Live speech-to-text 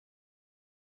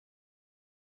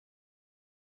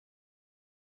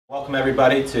Welcome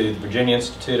everybody to the Virginia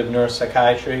Institute of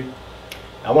Neuropsychiatry.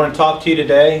 I want to talk to you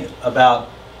today about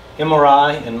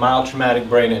MRI and mild traumatic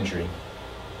brain injury.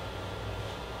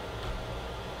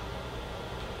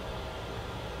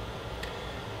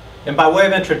 And by way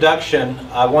of introduction,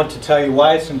 I want to tell you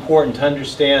why it's important to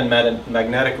understand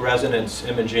magnetic resonance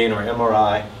imaging, or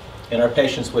MRI, in our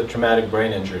patients with traumatic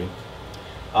brain injury.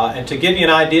 And to give you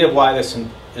an idea of why this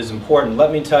is important, let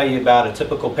me tell you about a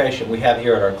typical patient we have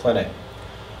here at our clinic.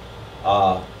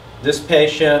 This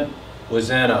patient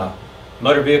was in a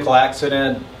motor vehicle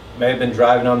accident, may have been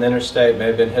driving on the interstate, may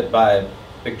have been hit by a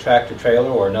big tractor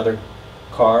trailer or another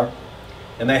car,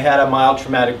 and they had a mild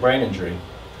traumatic brain injury.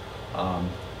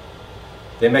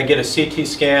 They may get a CT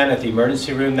scan at the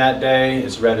emergency room that day,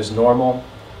 it's read as normal,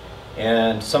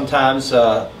 and sometimes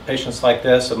patients like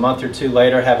this, a month or two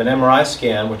later, have an MRI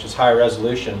scan, which is high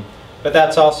resolution, but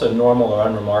that's also normal or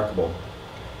unremarkable.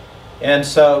 And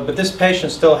so, but this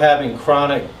patient's still having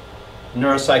chronic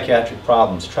neuropsychiatric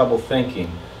problems, trouble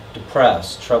thinking,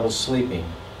 depressed, trouble sleeping,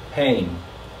 pain.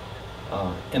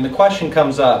 And the question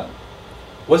comes up,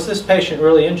 was this patient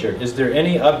really injured? Is there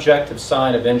any objective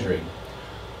sign of injury?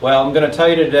 Well, I'm going to tell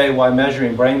you today why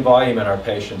measuring brain volume in our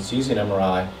patients using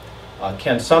MRI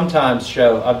can sometimes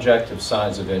show objective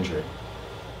signs of injury.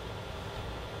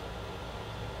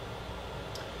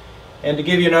 And to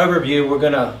give you an overview, we're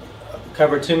going to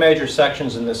cover two major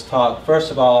sections in this talk.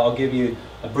 First of all, I'll give you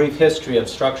a brief history of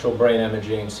structural brain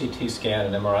imaging, CT scan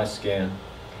and MRI scan.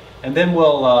 And then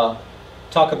we'll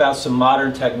talk about some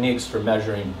modern techniques for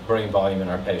measuring brain volume in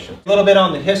our patients. A little bit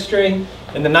on the history.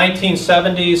 In the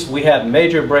 1970s, we had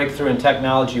major breakthrough in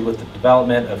technology with the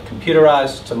development of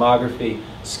computerized tomography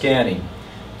scanning.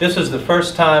 This was the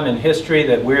first time in history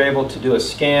that we're able to do a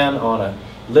scan on a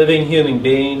living human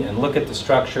being and look at the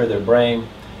structure of their brain.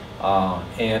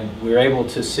 And we were able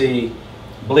to see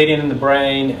bleeding in the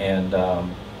brain and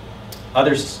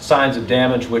other signs of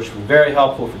damage, which were very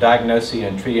helpful for diagnosing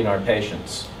and treating our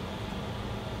patients.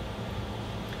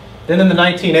 Then in the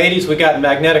 1980s, we got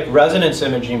magnetic resonance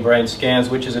imaging brain scans,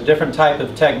 which is a different type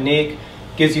of technique.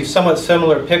 Gives you somewhat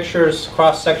similar pictures,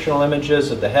 cross-sectional images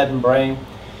of the head and brain.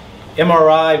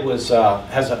 MRI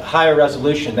has a higher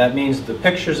resolution. That means the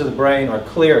pictures of the brain are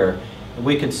clearer.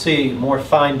 We can see more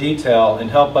fine detail and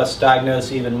help us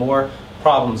diagnose even more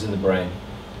problems in the brain.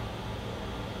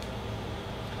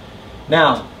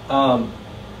 Now,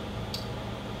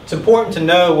 it's important to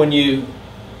know when you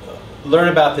learn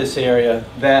about this area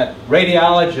that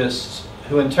radiologists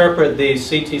who interpret these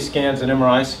CT scans and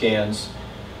MRI scans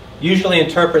usually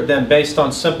interpret them based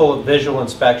on simple visual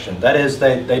inspection. That is,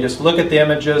 they just look at the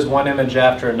images, one image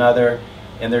after another,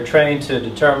 and they're trained to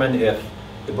determine if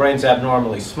the brain's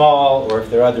abnormally small or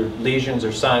if there are other lesions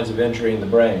or signs of injury in the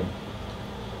brain.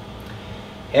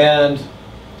 And,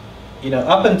 you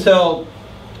know,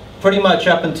 pretty much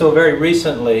up until very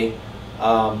recently,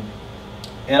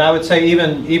 and I would say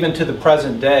even to the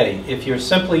present day, if you're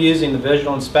simply using the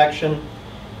visual inspection,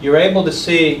 you're able to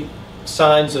see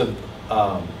signs of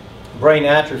brain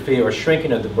atrophy or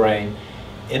shrinking of the brain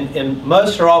in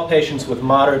most or all patients with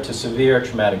moderate to severe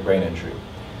traumatic brain injury.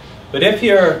 But if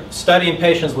you're studying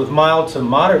patients with mild to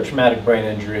moderate traumatic brain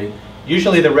injury,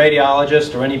 usually the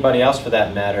radiologist, or anybody else for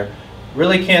that matter,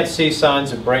 really can't see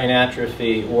signs of brain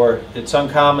atrophy, or it's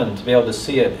uncommon to be able to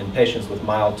see it in patients with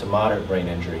mild to moderate brain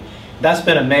injury. That's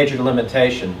been a major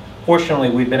limitation. Fortunately,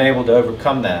 we've been able to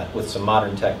overcome that with some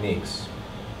modern techniques.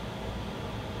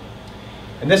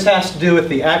 And this has to do with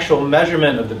the actual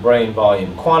measurement of the brain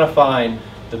volume, quantifying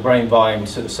the brain volume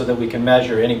so that we can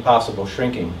measure any possible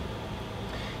shrinking.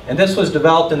 And this was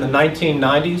developed in the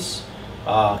 1990s,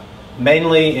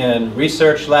 mainly in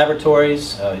research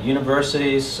laboratories,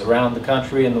 universities around the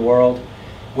country and the world.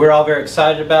 We're all very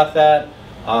excited about that.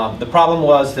 The problem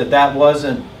was that that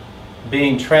wasn't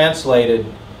being translated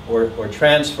or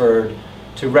transferred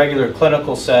to regular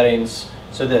clinical settings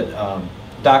so that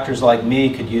doctors like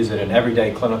me could use it in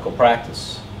everyday clinical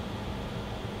practice.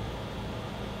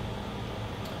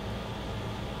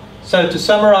 So to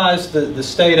summarize the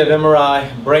state of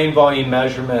MRI brain volume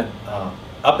measurement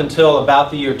up until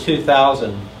about the year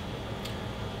 2000,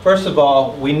 first of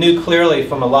all, we knew clearly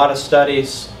from a lot of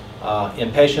studies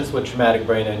in patients with traumatic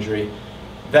brain injury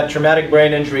that traumatic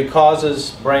brain injury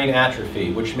causes brain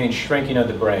atrophy, which means shrinking of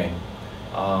the brain.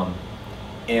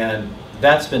 And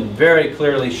that's been very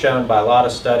clearly shown by a lot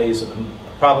of studies.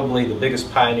 Probably the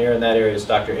biggest pioneer in that area is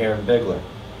Dr. Aaron Bigler.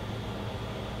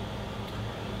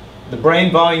 The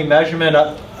brain volume measurement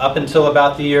up until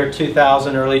about the year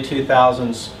 2000, early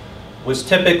 2000s, was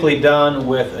typically done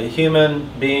with a human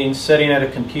being sitting at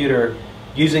a computer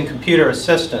using computer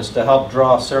assistance to help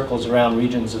draw circles around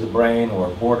regions of the brain or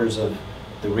borders of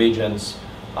the regions,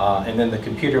 and then the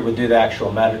computer would do the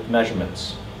actual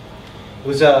measurements. It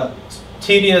was a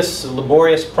tedious,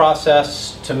 laborious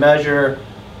process to measure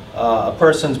a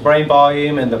person's brain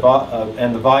volume and the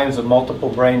volumes of multiple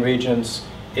brain regions.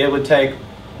 It would take,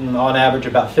 on average,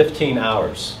 about 15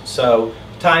 hours. So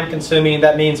time-consuming,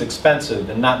 that means expensive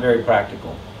and not very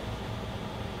practical.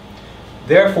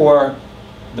 Therefore,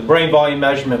 the brain volume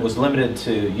measurement was limited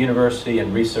to university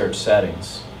and research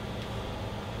settings.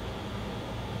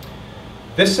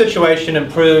 This situation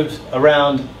improved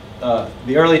around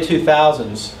the early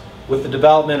 2000s with the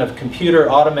development of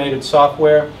computer automated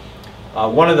software.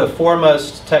 One of the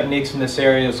foremost techniques in this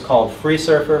area is called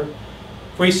FreeSurfer.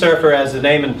 FreeSurfer, as the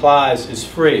name implies, is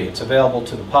free. It's available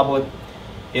to the public.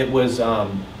 It was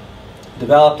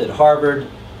developed at Harvard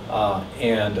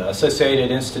and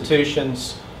associated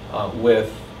institutions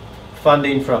with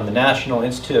funding from the National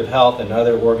Institute of Health and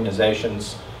other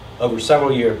organizations over a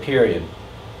several-year period.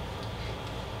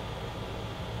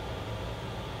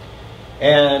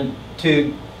 And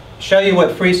to show you what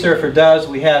FreeSurfer does,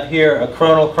 we have here a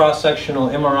coronal cross-sectional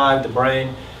MRI of the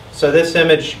brain. So this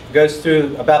image goes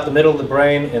through about the middle of the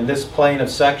brain in this plane of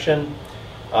section.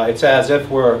 It's as if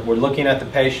we're looking at the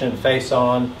patient face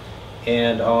on,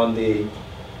 and on the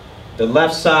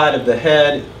left side of the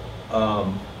head,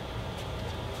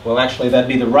 well, actually that'd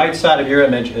be the right side of your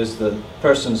image is the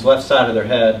person's left side of their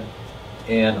head,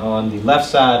 and on the left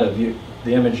side of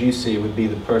the image you see would be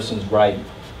the person's right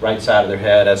side of their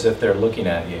head, as if they're looking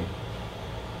at you.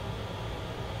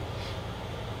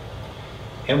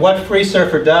 And what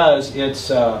FreeSurfer does, it's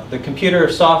the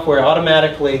computer software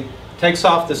automatically takes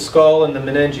off the skull and the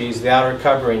meninges, the outer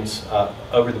coverings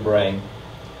over the brain.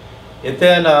 It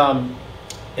then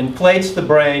inflates the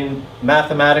brain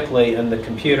mathematically in the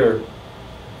computer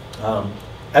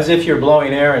as if you're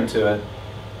blowing air into it.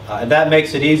 And that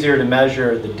makes it easier to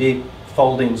measure the deep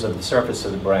foldings of the surface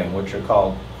of the brain, which are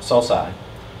called sulci.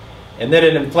 And then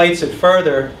it inflates it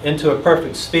further into a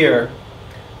perfect sphere,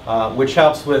 which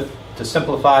helps to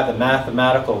simplify the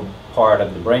mathematical part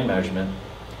of the brain measurement.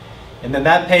 And then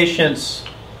that patient's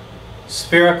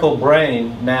spherical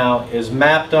brain now is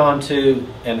mapped onto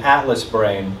an atlas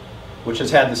brain, which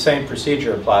has had the same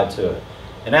procedure applied to it.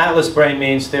 An atlas brain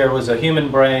means there was a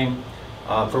human brain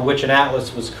for which an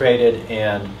atlas was created,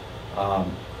 and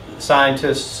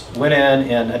scientists went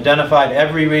in and identified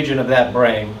every region of that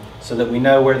brain so that we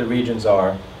know where the regions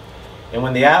are. And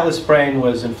when the atlas brain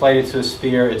was inflated to a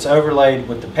sphere, it's overlaid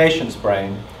with the patient's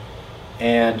brain.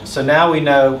 And so now we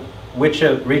know which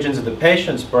regions of the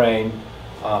patient's brain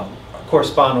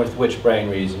correspond with which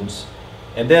brain regions.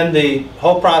 And then the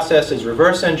whole process is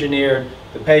reverse engineered.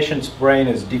 The patient's brain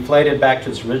is deflated back to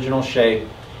its original shape,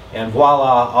 and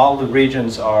voila, all the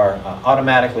regions are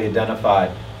automatically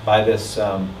identified by this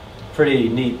pretty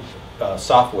neat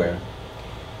software.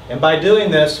 And by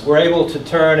doing this, we're able to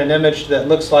turn an image that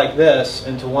looks like this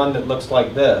into one that looks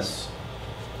like this.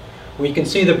 We can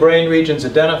see the brain regions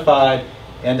identified,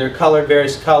 and they're colored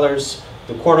various colors.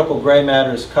 The cortical gray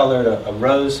matter is colored a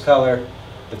rose color.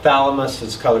 The thalamus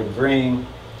is colored green.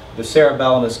 The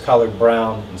cerebellum is colored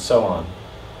brown, and so on.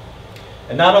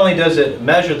 And not only does it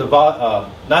measure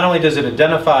not only does it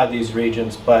identify these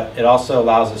regions, but it also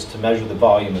allows us to measure the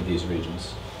volume of these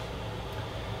regions.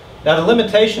 Now, the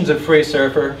limitations of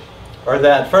FreeSurfer are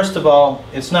that, first of all,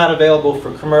 it's not available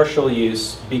for commercial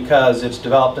use because it's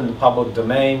developed in the public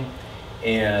domain,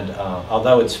 and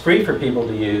although it's free for people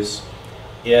to use,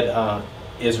 it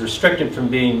is restricted from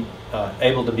being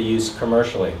able to be used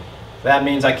commercially. That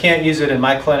means I can't use it in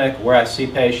my clinic where I see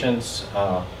patients,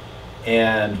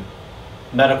 and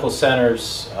medical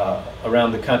centers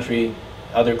around the country,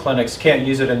 other clinics can't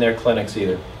use it in their clinics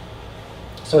either.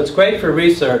 So it's great for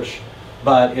research,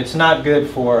 but it's not good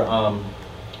for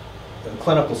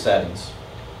clinical settings.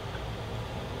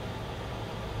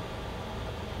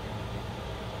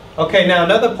 Okay, now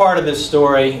another part of this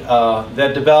story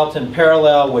that developed in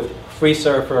parallel with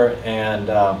FreeSurfer and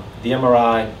the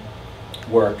MRI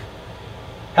work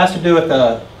has to do with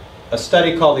a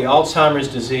study called the Alzheimer's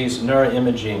Disease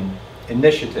Neuroimaging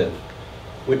Initiative,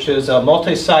 which is a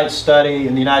multi-site study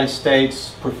in the United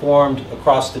States performed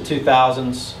across the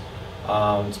 2000s.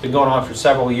 It's been going on for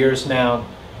several years now.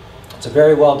 It's a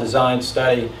very well-designed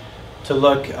study to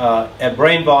look at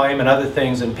brain volume and other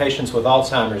things in patients with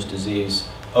Alzheimer's disease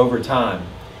over time.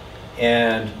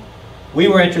 And we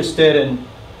were interested in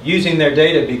using their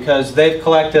data because they've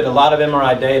collected a lot of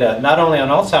MRI data, not only on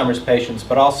Alzheimer's patients,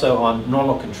 but also on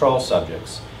normal control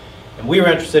subjects. And we were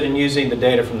interested in using the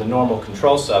data from the normal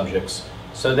control subjects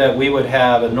so that we would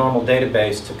have a normal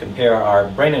database to compare our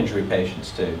brain injury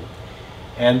patients to.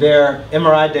 And their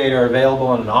MRI data are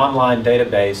available in an online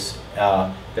database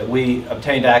that we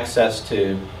obtained access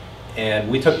to, and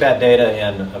we took that data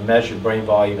and measured brain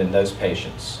volume in those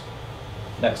patients.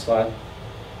 Next slide.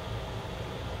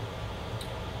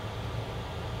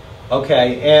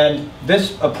 Okay, and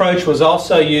this approach was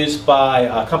also used by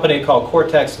a company called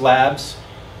Cortex Labs,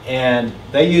 and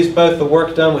they used both the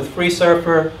work done with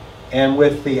FreeSurfer and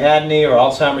with the ADNI, or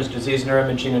Alzheimer's Disease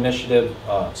Neuroimaging Initiative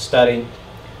study,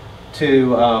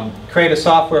 to create a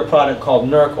software product called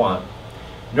NeuroQuant.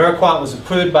 NeuroQuant was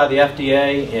approved by the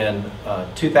FDA in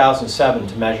 2007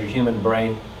 to measure human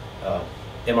brain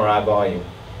MRI volume.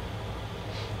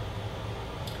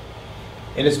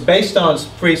 And it's based on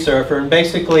FreeSurfer, and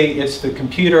basically it's the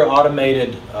computer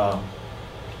automated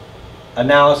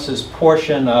analysis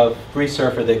portion of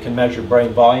FreeSurfer that can measure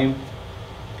brain volume.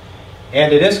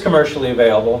 And it is commercially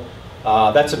available.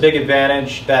 That's a big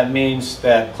advantage. That means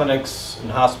that clinics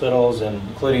and hospitals, and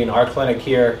including our clinic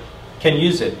here, can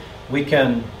use it. We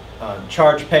can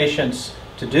charge patients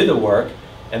to do the work,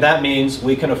 and that means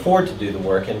we can afford to do the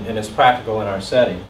work, and it's practical in our setting.